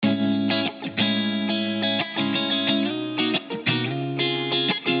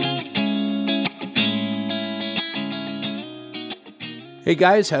Hey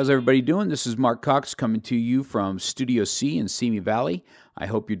guys, how's everybody doing? This is Mark Cox coming to you from Studio C in Simi Valley. I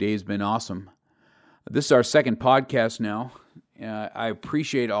hope your day has been awesome. This is our second podcast now. I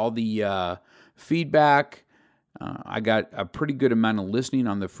appreciate all the feedback. I got a pretty good amount of listening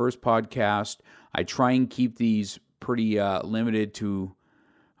on the first podcast. I try and keep these pretty limited to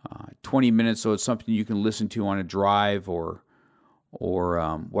 20 minutes, so it's something you can listen to on a drive or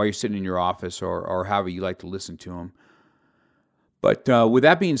while you're sitting in your office or however you like to listen to them. But with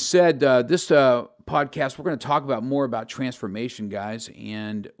that being said, this podcast, we're going to talk more about transformation, guys,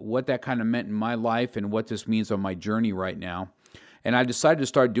 and what that kind of meant in my life and what this means on my journey right now. And I decided to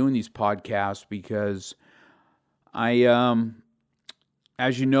start doing these podcasts because as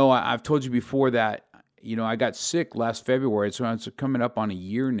you know, I've told you before that, I got sick last February, so it's coming up on a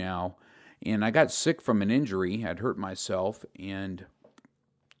year now. And I got sick from an injury. I'd hurt myself, and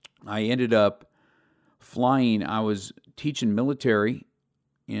I ended up flying. I was teaching military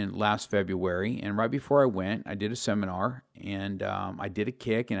in last February, and right before I went, I did a seminar, and I did a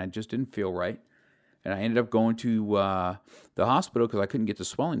kick, and I just didn't feel right. And I ended up going to the hospital because I couldn't get the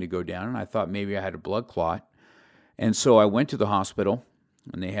swelling to go down, and I thought maybe I had a blood clot. And so I went to the hospital,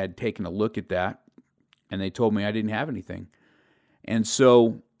 and they had taken a look at that, and they told me I didn't have anything. And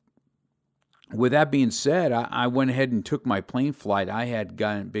so with that being said, I went ahead and took my plane flight. I had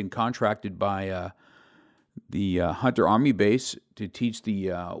been contracted by the Hunter Army Base to teach the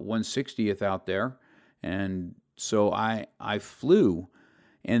 160th out there. And so I flew.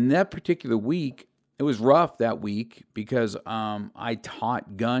 And that particular week, it was rough that week because I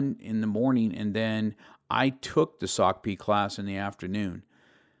taught gun in the morning, and then I took the SOCP class in the afternoon.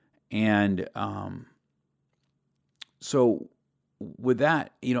 And so with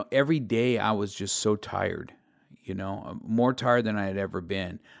that, every day I was just so tired, more tired than I had ever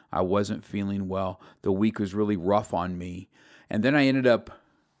been. I wasn't feeling well. The week was really rough on me. And then I ended up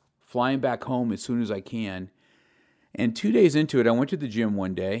flying back home as soon as I can. And 2 days into it, I went to the gym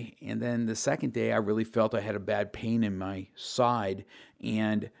one day. And then the second day, I really felt I had a bad pain in my side.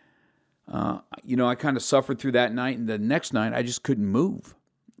 And, I kind of suffered through that night. And the next night, I just couldn't move.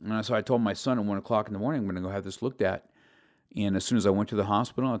 And so I told my son at 1 o'clock in the morning, I'm going to go have this looked at. And as soon as I went to the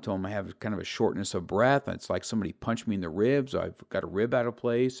hospital, I told him I have kind of a shortness of breath. It's like somebody punched me in the ribs. I've got a rib out of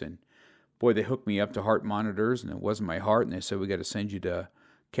place. And boy, they hooked me up to heart monitors, and it wasn't my heart. And they said, we got to send you to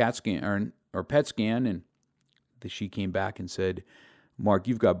CAT scan or PET scan. And she came back and said, Mark,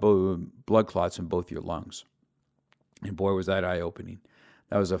 you've got blood clots in both your lungs. And boy, was that eye-opening.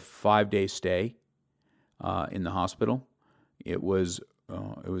 That was a 5-day stay in the hospital. It was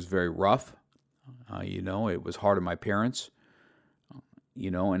very rough. It was hard on my parents.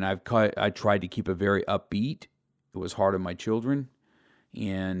 And I tried to keep it very upbeat. It was hard on my children.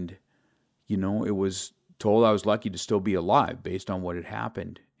 And, it was told I was lucky to still be alive based on what had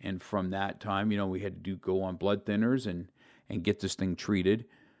happened. And from that time, we had to go on blood thinners and get this thing treated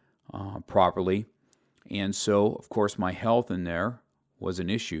properly. And so, of course, my health in there was an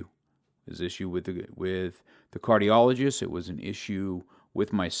issue. It was an issue with the cardiologist. It was an issue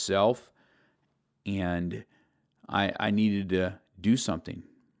with myself. And I needed to do something,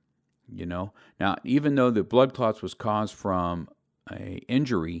 Now, even though the blood clots was caused from an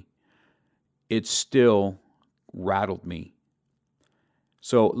injury, it still rattled me.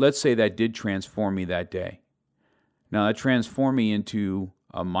 So let's say that did transform me that day. Now, that transformed me into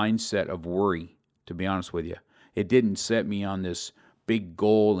a mindset of worry, to be honest with you. It didn't set me on this big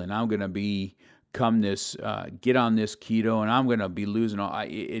goal, and I'm going to get on this keto, and I'm going to be losing all.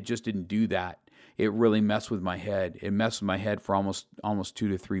 It just didn't do that. It really messed with my head. It messed with my head for almost 2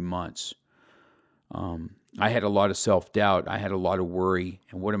 to 3 months. I had a lot of self-doubt. I had a lot of worry.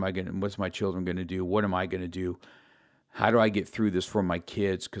 And what's my children going to do? What am I going to do? How do I get through this for my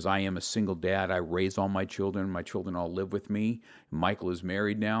kids? Because I am a single dad. I raised all my children. My children all live with me. Michael is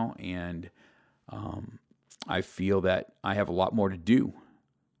married now. And I feel that I have a lot more to do.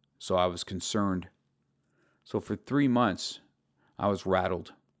 So I was concerned. So for 3 months, I was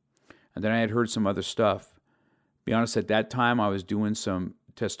rattled. And then I had heard some other stuff. Be honest, at that time, I was doing some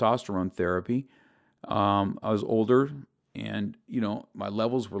testosterone therapy. I was older, and, my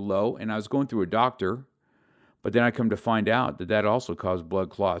levels were low, and I was going through a doctor. But then I come to find out that also caused blood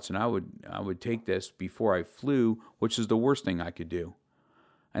clots, and I would take this before I flew, which is the worst thing I could do.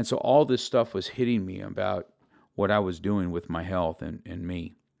 And so all this stuff was hitting me about what I was doing with my health and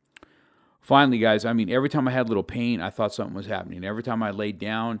me. Finally, guys, every time I had a little pain, I thought something was happening. Every time I laid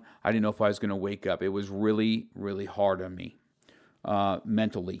down, I didn't know if I was going to wake up. It was really, really hard on me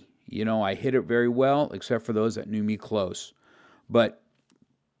mentally. I hid it very well, except for those that knew me close. But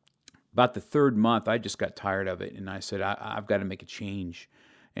About the third month, I just got tired of it, and I said, I've got to make a change.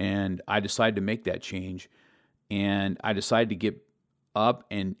 And I decided to make that change, and I decided to get up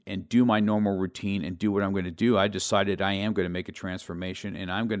and do my normal routine and do what I'm going to do. I decided I am going to make a transformation, and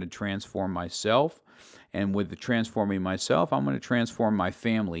I'm going to transform myself. And with the transforming myself, I'm going to transform my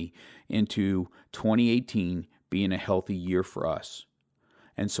family into 2018 being a healthy year for us.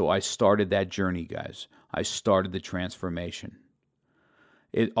 And so I started that journey, guys. I started the transformation.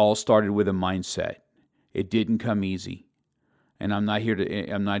 It all started with a mindset. It didn't come easy. And I'm not here to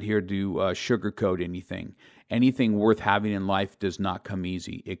sugarcoat anything. Anything worth having in life does not come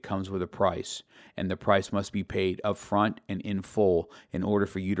easy. It comes with a price, and the price must be paid up front and in full in order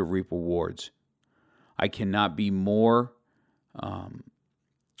for you to reap rewards. I cannot be more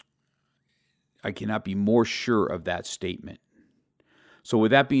sure of that statement. So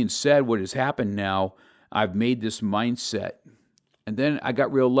with that being said, what has happened now, I've made this mindset. And then I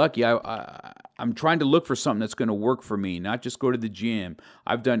got real lucky. I'm trying to look for something that's going to work for me, not just go to the gym.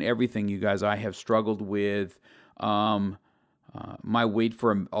 I've done everything, you guys. I have struggled with my weight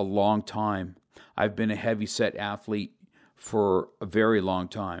for a long time. I've been a heavy-set athlete for a very long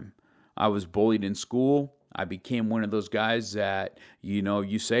time. I was bullied in school. I became one of those guys that,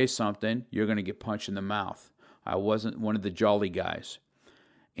 you say something, you're going to get punched in the mouth. I wasn't one of the jolly guys.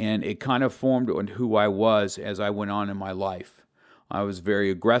 And it kind of formed on who I was as I went on in my life. I was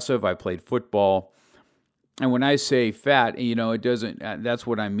very aggressive. I played football. And when I say fat, it doesn't, that's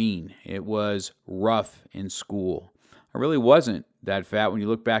what I mean. It was rough in school. I really wasn't that fat when you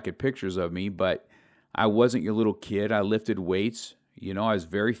look back at pictures of me, but I wasn't your little kid. I lifted weights. I was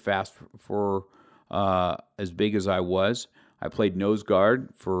very fast for as big as I was. I played nose guard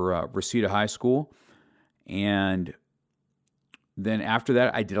for Reseda High School. And then after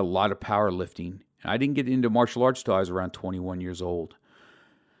that, I did a lot of powerlifting. I didn't get into martial arts till I was around 21 years old.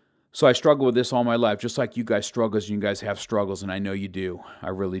 So I struggled with this all my life, just like you guys struggle, and you guys have struggles, and I know you do. I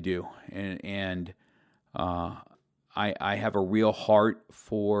really do. And I have a real heart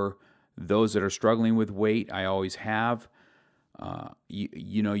for those that are struggling with weight. I always have.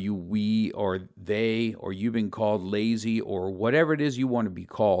 We or they, or you've been called lazy, or whatever it is you want to be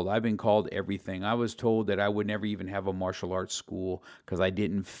called. I've been called everything. I was told that I would never even have a martial arts school because I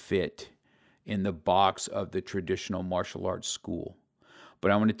didn't fit in the box of the traditional martial arts school. But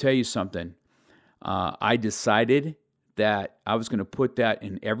I want to tell you something. I decided that I was going to put that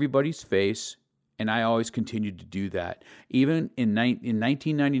in everybody's face, and I always continued to do that. Even in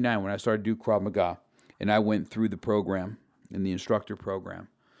 1999, when I started to do Krav Maga, and I went through the program, in the instructor program,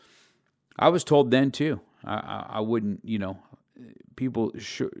 I was told then too. I wouldn't, people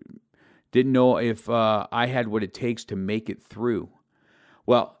didn't know if I had what it takes to make it through.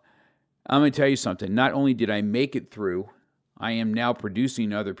 Well, I'm going to tell you something. Not only did I make it through, I am now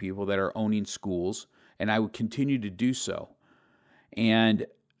producing other people that are owning schools, and I would continue to do so. And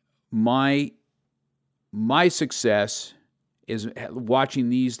my success is watching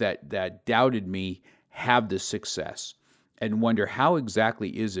these that doubted me have the success and wonder how exactly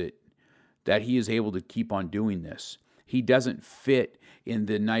is it that he is able to keep on doing this. He doesn't fit in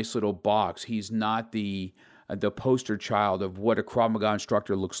the nice little box. He's not the poster child of what a Krav Maga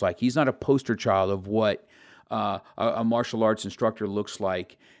instructor looks like. He's not a poster child of what a martial arts instructor looks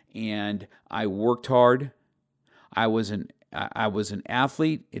like. And I worked hard. I was an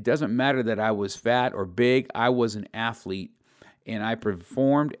athlete. It doesn't matter that I was fat or big. I was an athlete, and I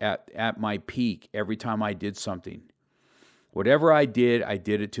performed at my peak every time I did something. Whatever I did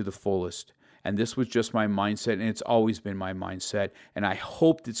it to the fullest. And this was just my mindset, and it's always been my mindset. And I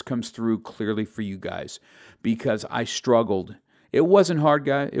hope this comes through clearly for you guys, because I struggled. It wasn't hard,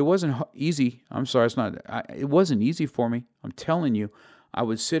 guys. It wasn't easy. I'm sorry, it wasn't easy for me. I'm telling you. I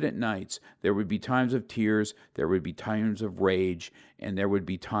would sit at nights. There would be times of tears. There would be times of rage. And there would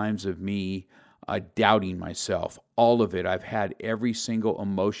be times of me doubting myself. All of it. I've had every single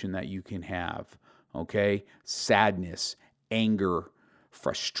emotion that you can have. Okay? Sadness, anger,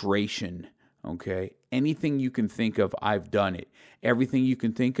 frustration. Okay? Anything you can think of, I've done it. Everything you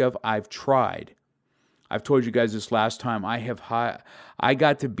can think of, I've tried. I've told you guys this last time. I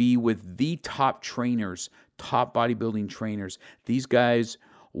got to be with the top trainers, top bodybuilding trainers. These guys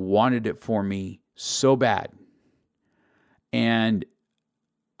wanted it for me so bad. And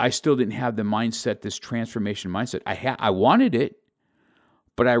I still didn't have the mindset, this transformation mindset. I wanted it,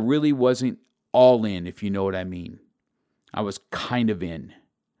 but I really wasn't all in, if you know what I mean. I was kind of in.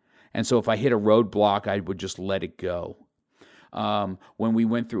 And so if I hit a roadblock, I would just let it go. When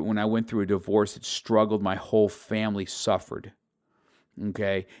I went through a divorce, it struggled. My whole family suffered.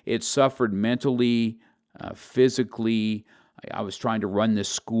 Okay, it suffered mentally, physically. I was trying to run this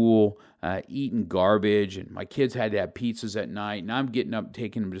school, eating garbage, and my kids had to have pizzas at night, and I'm getting up,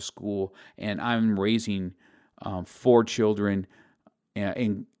 taking them to school, and I'm raising 4 children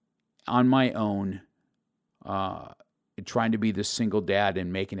on my own, trying to be this single dad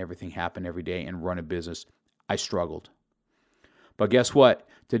and making everything happen every day and run a business. I struggled. But guess what?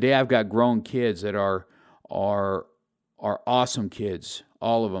 Today I've got grown kids that are awesome kids,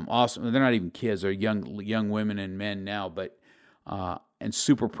 all of them awesome. They're not even kids; they're young women and men now, but and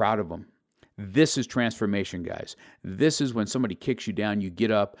super proud of them. This is transformation, guys. This is when somebody kicks you down, you get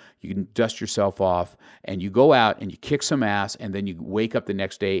up, you can dust yourself off, and you go out and you kick some ass, and then you wake up the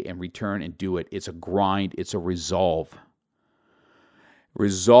next day and return and do it. It's a grind. It's a resolve.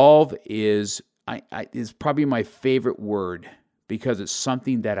 Resolve is probably my favorite word because it's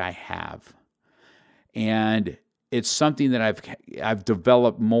something that I have, and it's something that I've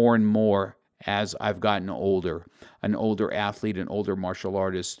developed more and more as I've gotten older, an older athlete, an older martial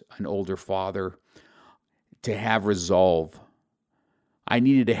artist, an older father, to have resolve. I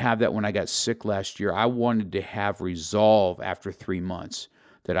needed to have that when I got sick last year. I wanted to have resolve after 3 months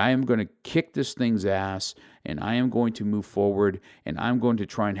that I am going to kick this thing's ass and I am going to move forward and I'm going to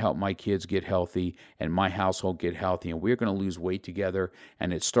try and help my kids get healthy and my household get healthy, and we're going to lose weight together,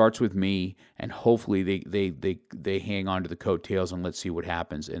 and it starts with me, and hopefully they hang on to the coattails, and let's see what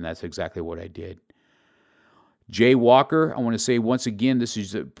happens. And that's exactly what I did. Jay Walker, I want to say once again, this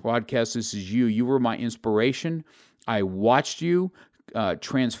is the podcast. This is you. You were my inspiration. I watched you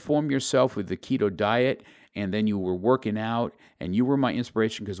transform yourself with the keto diet, and then you were working out, and you were my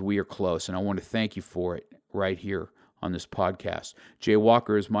inspiration because we are close, and I want to thank you for it right here on this podcast. Jay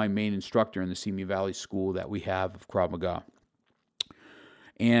Walker is my main instructor in the Simi Valley School that we have of Krav Maga,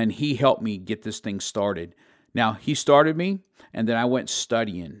 and he helped me get this thing started. Now, he started me, and then I went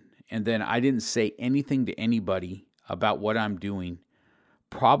studying, and then I didn't say anything to anybody about what I'm doing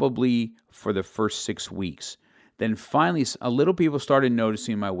probably for the first 6 weeks. Then finally, a little people started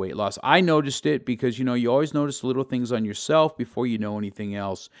noticing my weight loss. I noticed it because, you always notice little things on yourself before you know anything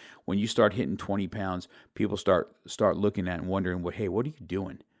else. When you start hitting 20 pounds, people start looking at it and wondering, well, hey, what are you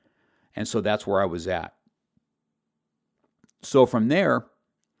doing? And so that's where I was at. So from there,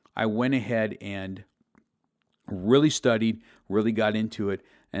 I went ahead and really studied, really got into it,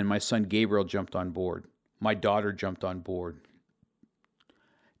 and my son Gabriel jumped on board. My daughter jumped on board.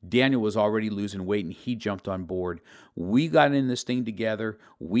 Daniel was already losing weight, and he jumped on board. We got in this thing together.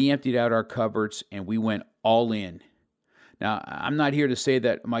 We emptied out our cupboards, and we went all in. Now, I'm not here to say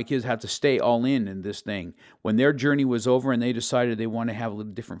that my kids have to stay all in this thing. When their journey was over and they decided they want to have a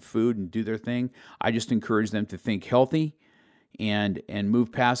little different food and do their thing, I just encourage them to think healthy and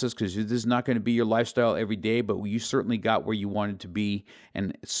move past this, because this is not going to be your lifestyle every day, but you certainly got where you wanted to be,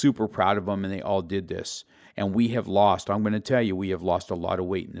 and super proud of them, and they all did this. And we have lost, I'm going to tell you, we have lost a lot of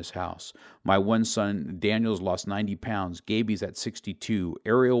weight in this house. My one son, Daniel's lost 90 pounds. Gaby's at 62.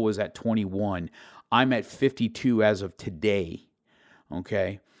 Ariel was at 21. I'm at 52 as of today.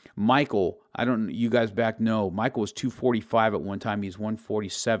 Okay. Michael, you guys back know, Michael was 245 at one time. He's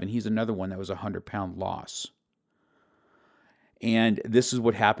 147. He's another one that was a 100-pound loss. And this is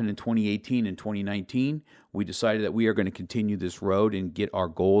what happened in 2018 and 2019. We decided that we are going to continue this road and get our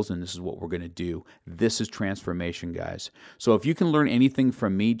goals, and this is what we're going to do. This is transformation, guys. So if you can learn anything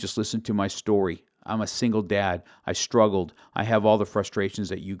from me, just listen to my story. I'm a single dad. I struggled. I have all the frustrations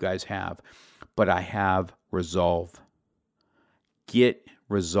that you guys have, but I have resolve. Get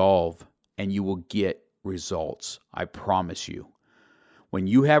resolve, and you will get results. I promise you. When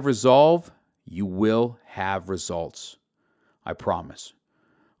you have resolve, you will have results. I promise.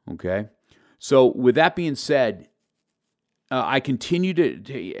 Okay? So with that being said, I continue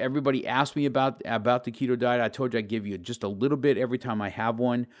to everybody asked me about the keto diet. I told you I'd give you just a little bit every time I have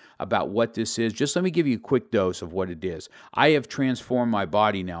one about what this is. Just let me give you a quick dose of what it is. I have transformed my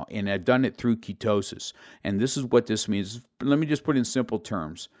body now, and I've done it through ketosis. And this is what this means. Let me just put it in simple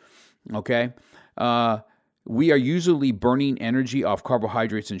terms. Okay? We are usually burning energy off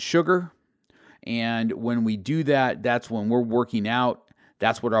carbohydrates and sugar. And when we do that, that's when we're working out.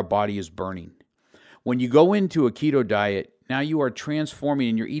 That's what our body is burning. When you go into a keto diet, now you are transforming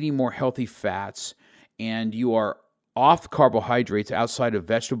and you're eating more healthy fats, and you are off carbohydrates outside of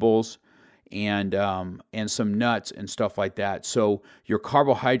vegetables and some nuts and stuff like that. So your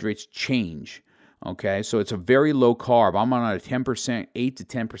carbohydrates change. Okay, so it's a very low carb. I'm on a 10%, 8 to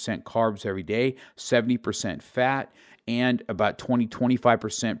 10% carbs every day, 70% fat, and about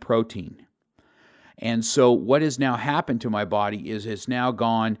 25% protein. And so what has now happened to my body is it's now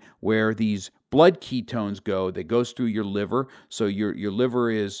gone where these blood ketones go that goes through your liver. So your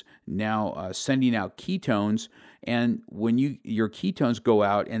liver is now sending out ketones, and when your ketones go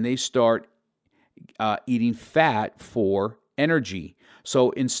out and they start eating fat for energy.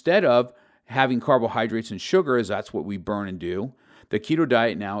 So instead of having carbohydrates and sugar, as that's what we burn and do, the keto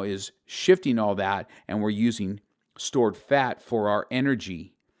diet now is shifting all that, and we're using stored fat for our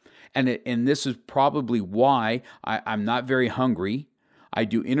energy. And this is probably why I'm not very hungry. I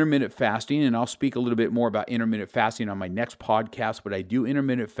do intermittent fasting, and I'll speak a little bit more about intermittent fasting on my next podcast, but I do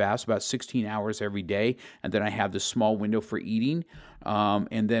intermittent fast about 16 hours every day, and then I have this small window for eating,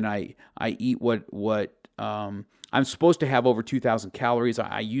 and then I eat what I'm supposed to have over 2,000 calories.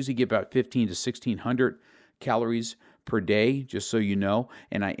 I usually get about 15 to 1,600 calories per day, just so you know,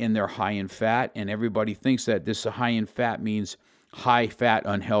 and they're high in fat, and everybody thinks that this high in fat means high fat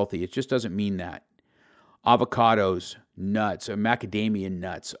unhealthy. It just doesn't mean that. Avocados, nuts, macadamia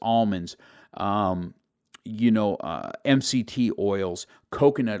nuts, almonds, MCT oils,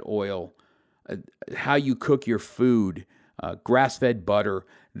 coconut oil, how you cook your food, grass-fed butter.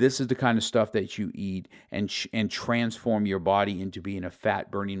 This is the kind of stuff that you eat and transform your body into being a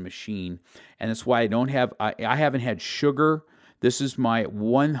fat-burning machine. And that's why I haven't had sugar. This is my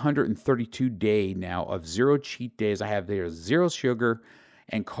 132 day now of zero cheat days. I have there zero sugar,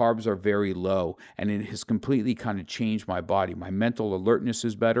 and carbs are very low, and it has completely kind of changed my body. My mental alertness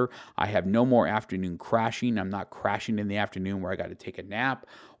is better. I have no more afternoon crashing. I'm not crashing in the afternoon where I got to take a nap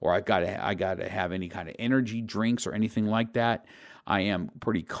or I got to have any kind of energy drinks or anything like that. I am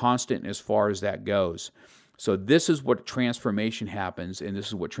pretty constant as far as that goes. So this is what transformation happens, and this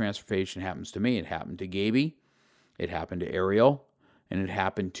is what transformation happens to me. It happened to Gaby, it happened to Ariel, and it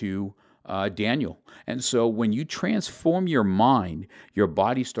happened to Daniel. And so when you transform your mind, your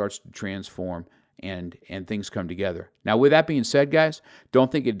body starts to transform, and things come together. Now, with that being said, guys,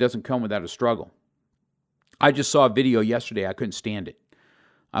 don't think it doesn't come without a struggle. I just saw a video yesterday. I couldn't stand it.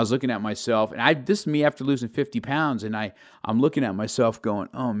 I was looking at myself, and this is me after losing 50 pounds, and I'm looking at myself going,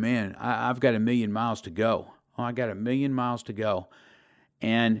 oh man, I've got 1,000,000 miles to go. Oh, I got 1,000,000 miles to go.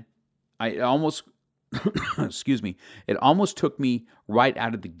 And I almost, excuse me, it almost took me right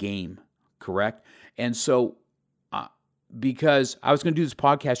out of the game. Correct? And so, because I was going to do this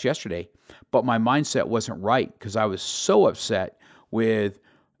podcast yesterday, but my mindset wasn't right because I was so upset with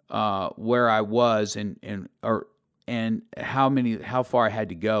where I was and how far I had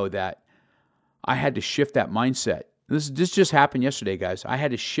to go that I had to shift that mindset. This just happened yesterday, guys. I had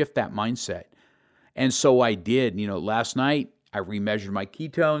to shift that mindset, and so I did. Last night I remeasured my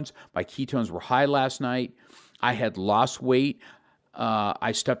ketones. My ketones were high last night. I had lost weight.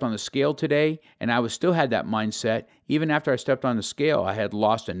 I stepped on the scale today, and I still had that mindset. Even after I stepped on the scale, I had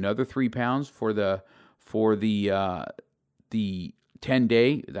lost another 3 pounds for the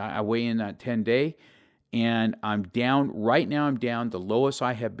 10-day. I weigh in that 10-day, and I'm down right now. I'm down the lowest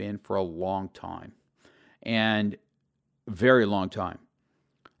I have been for a long time, and very long time.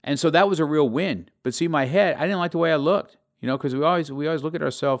 And so that was a real win. But see, my head, I didn't like the way I looked, because we always look at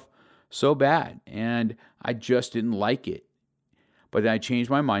ourselves so bad, and I just didn't like it. But then I changed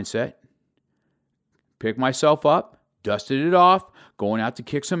my mindset, picked myself up, dusted it off, going out to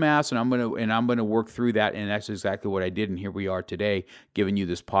kick some ass, and I'm gonna work through that, and that's exactly what I did. And here we are today, giving you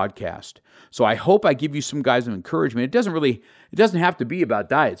this podcast. So I hope I give you some guys of encouragement. It doesn't have to be about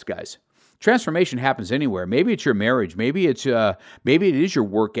diets, guys. Transformation happens anywhere. Maybe it's your marriage. Maybe it is your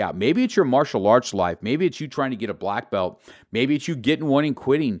workout. Maybe it's your martial arts life. Maybe it's you trying to get a black belt. Maybe it's you getting one and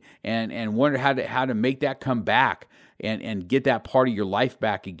quitting and wonder how to make that come back and get that part of your life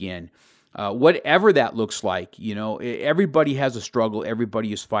back again. Whatever that looks like, everybody has a struggle.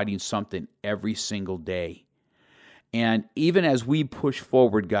 Everybody is fighting something every single day. And even as we push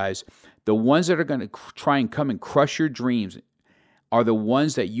forward, guys, the ones that are going to try and come and crush your dreams are the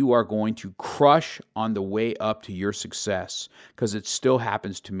ones that you are going to crush on the way up to your success, because it still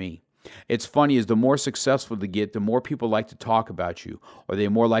happens to me. It's funny, is the more successful you get, the more people like to talk about you, or they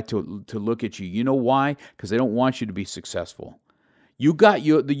more like to look at you. You know why? Because they don't want you to be successful. You got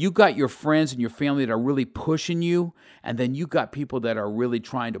your friends and your family that are really pushing you, and then you got people that are really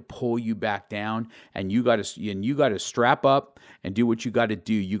trying to pull you back down, and you got to strap up and do what you got to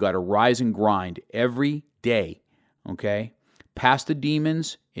do. You got to rise and grind every day, okay? Past the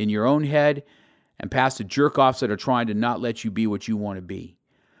demons in your own head and past the jerk-offs that are trying to not let you be what you want to be,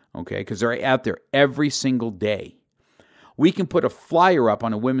 okay? Because they're out there every single day. We can put a flyer up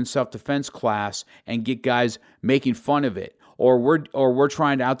on a women's self-defense class and get guys making fun of it. Or we're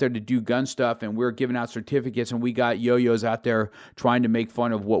trying out there to do gun stuff, and we're giving out certificates, and we got yo-yos out there trying to make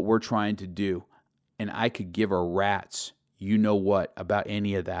fun of what we're trying to do. And I could give a rat's, about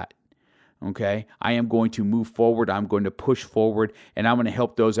any of that, Okay? I am going to move forward. I'm going to push forward, and I'm going to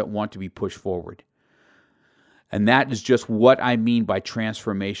help those that want to be pushed forward. And that is just what I mean by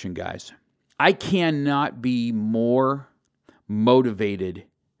transformation, guys. I cannot be more motivated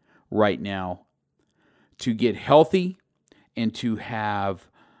right now to get healthy and to have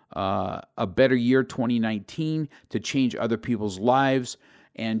a better year 2019, to change other people's lives,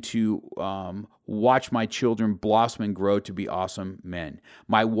 and to watch my children blossom and grow to be awesome men.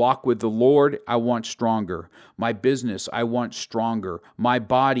 My walk with the Lord, I want stronger. My business, I want stronger. My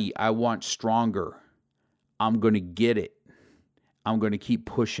body, I want stronger. I'm going to get it. I'm going to keep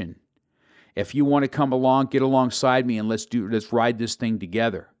pushing. If you want to come along, get alongside me and let's ride this thing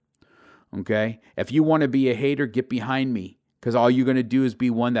together. Okay? If you want to be a hater, get behind me, because all you're going to do is be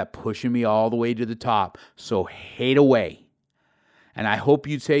one that pushing me all the way to the top. So hate away. And I hope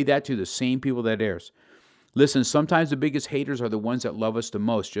you say that to the same people that heirs. Listen, sometimes the biggest haters are the ones that love us the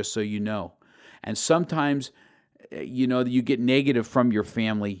most, just so you know. And sometimes, you get negative from your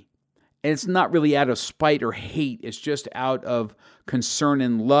family. And it's not really out of spite or hate. It's just out of concern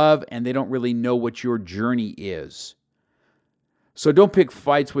and love, and they don't really know what your journey is. So don't pick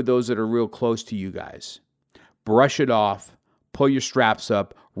fights with those that are real close to you guys. Brush it off, pull your straps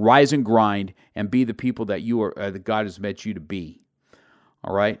up, rise and grind, and be the people that that God has meant you to be.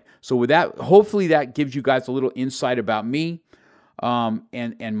 All right? So with that, hopefully that gives you guys a little insight about me and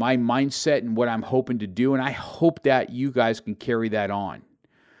my mindset and what I'm hoping to do, and I hope that you guys can carry that on.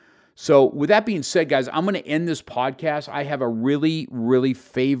 So with that being said, guys, I'm going to end this podcast. I have a really, really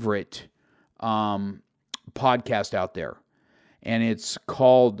favorite podcast out there, and it's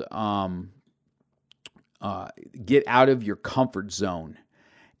called Get Out of Your Comfort Zone.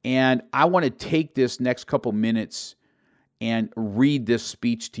 And I want to take this next couple minutes and read this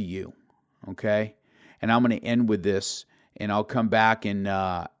speech to you, okay? And I'm going to end with this, and I'll come back and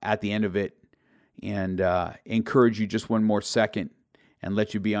at the end of it and encourage you just one more second and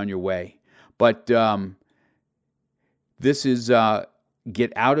let you be on your way. But this is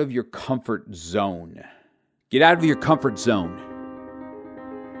Get Out of Your Comfort Zone. Get out of your comfort zone.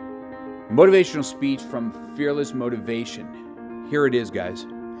 Motivational speech from Fearless Motivation. Here it is, guys.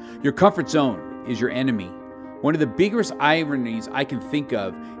 Your comfort zone is your enemy. One of the biggest ironies I can think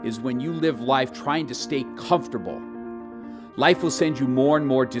of is when you live life trying to stay comfortable. Life will send you more and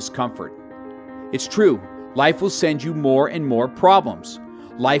more discomfort. It's true. Life will send you more and more problems.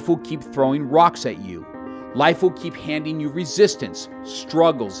 Life will keep throwing rocks at you. Life will keep handing you resistance,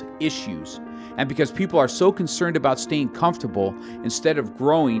 struggles, issues. And because people are so concerned about staying comfortable instead of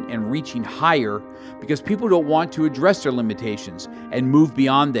growing and reaching higher, because people don't want to address their limitations and move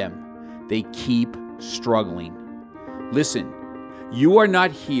beyond them, they keep struggling. Listen, you are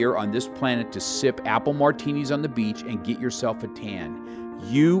not here on this planet to sip apple martinis on the beach and get yourself a tan.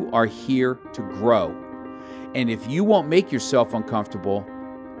 You are here to grow. And if you won't make yourself uncomfortable,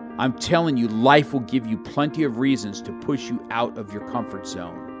 I'm telling you, life will give you plenty of reasons to push you out of your comfort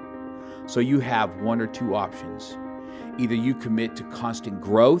zone. So you have one or two options. Either you commit to constant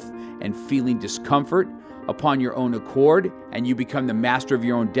growth and feeling discomfort upon your own accord, and you become the master of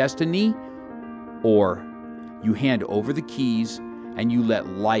your own destiny, or you hand over the keys and you let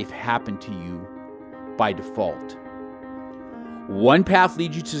life happen to you by default. One path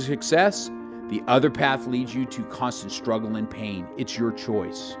leads you to success. The other path leads you to constant struggle and pain. It's your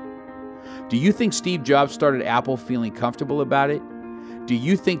choice. Do you think Steve Jobs started Apple feeling comfortable about it? Do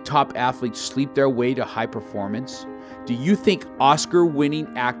you think top athletes sleep their way to high performance? Do you think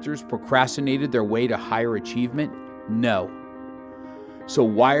Oscar-winning actors procrastinated their way to higher achievement? No. So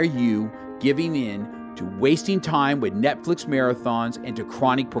why are you giving in to wasting time with Netflix marathons and to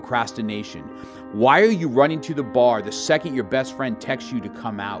chronic procrastination? Why are you running to the bar the second your best friend texts you to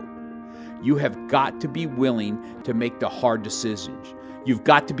come out? You have got to be willing to make the hard decisions. You've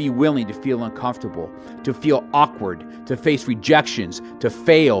got to be willing to feel uncomfortable, to feel awkward, to face rejections, to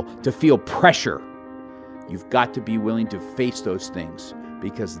fail, to feel pressure. You've got to be willing to face those things,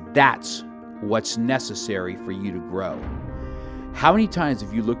 because that's what's necessary for you to grow. How many times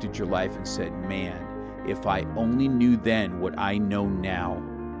have you looked at your life and said, man, if I only knew then what I know now,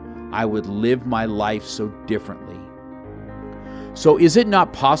 I would live my life so differently. So is it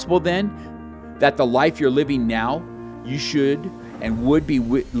not possible then that the life you're living now, you should and would be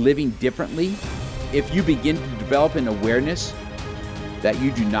living differently if you begin to develop an awareness that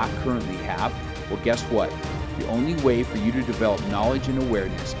you do not currently have? Well, guess what? The only way for you to develop knowledge and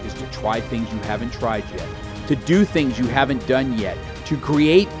awareness is to try things you haven't tried yet, to do things you haven't done yet, to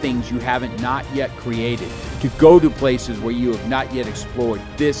create things you haven't not yet created, to go to places where you have not yet explored.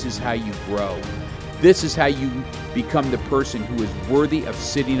 This is how you grow. This is how you become the person who is worthy of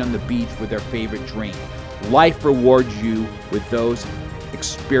sitting on the beach with their favorite drink. Life rewards you with those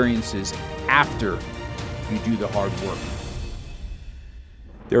experiences after you do the hard work.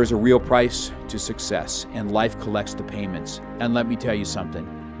 There is a real price to success, and life collects the payments. And let me tell you something,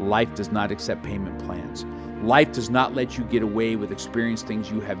 life does not accept payment plans. Life does not let you get away with experiencing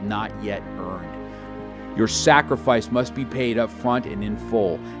things you have not yet earned. Your sacrifice must be paid up front and in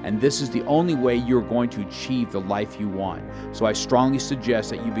full, and this is the only way you're going to achieve the life you want. So I strongly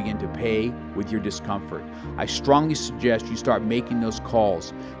suggest that you begin to pay with your discomfort. I strongly suggest you start making those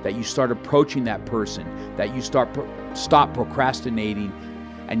calls, that you start approaching that person, that you stop procrastinating,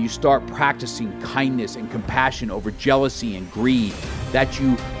 and you start practicing kindness and compassion over jealousy and greed, that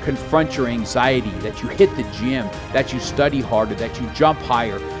you confront your anxiety, that you hit the gym, that you study harder, that you jump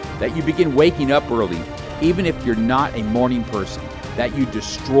higher, that you begin waking up early, even if you're not a morning person, that you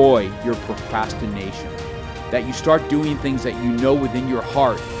destroy your procrastination, that you start doing things that you know within your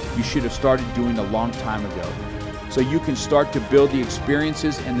heart you should have started doing a long time ago, so you can start to build the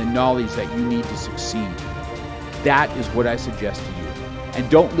experiences and the knowledge that you need to succeed. That is what I suggest to you. And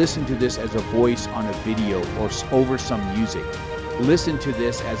don't listen to this as a voice on a video or over some music. Listen to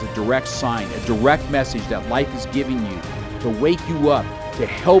this as a direct sign, a direct message that life is giving you to wake you up, to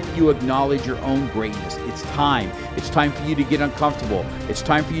help you acknowledge your own greatness. It's time. It's time for you to get uncomfortable. It's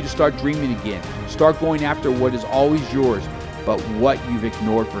time for you to start dreaming again. Start going after what is always yours, but what you've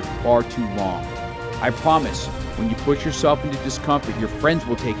ignored for far too long. I promise, when you push yourself into discomfort, your friends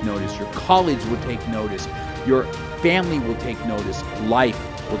will take notice, your colleagues will take notice, your family will take notice,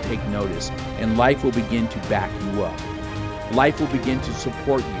 life will take notice, and life will begin to back you up. Life will begin to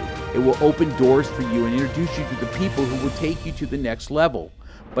support you. It will open doors for you and introduce you to the people who will take you to the next level.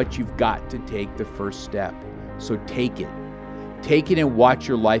 But you've got to take the first step. So take it. Take it and watch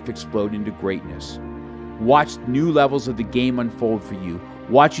your life explode into greatness. Watch new levels of the game unfold for you.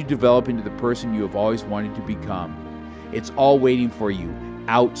 Watch you develop into the person you have always wanted to become. It's all waiting for you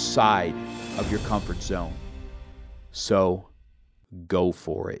outside of your comfort zone. So go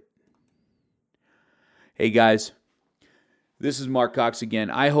for it. Hey guys, this is Mark Cox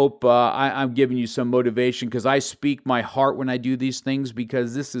again. I hope I'm giving you some motivation, because I speak my heart when I do these things,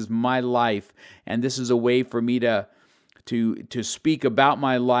 because this is my life, and this is a way for me to speak about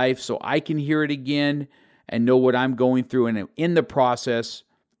my life so I can hear it again and know what I'm going through. And in the process,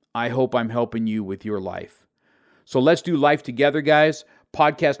 I hope I'm helping you with your life. So let's do life together, guys.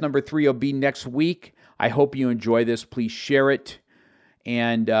 Podcast number 3 will be next week. I hope you enjoy this. Please share it.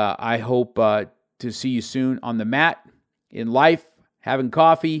 And I hope to see you soon on the mat, in life, having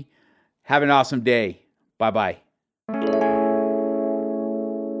coffee. Have an awesome day. Bye-bye.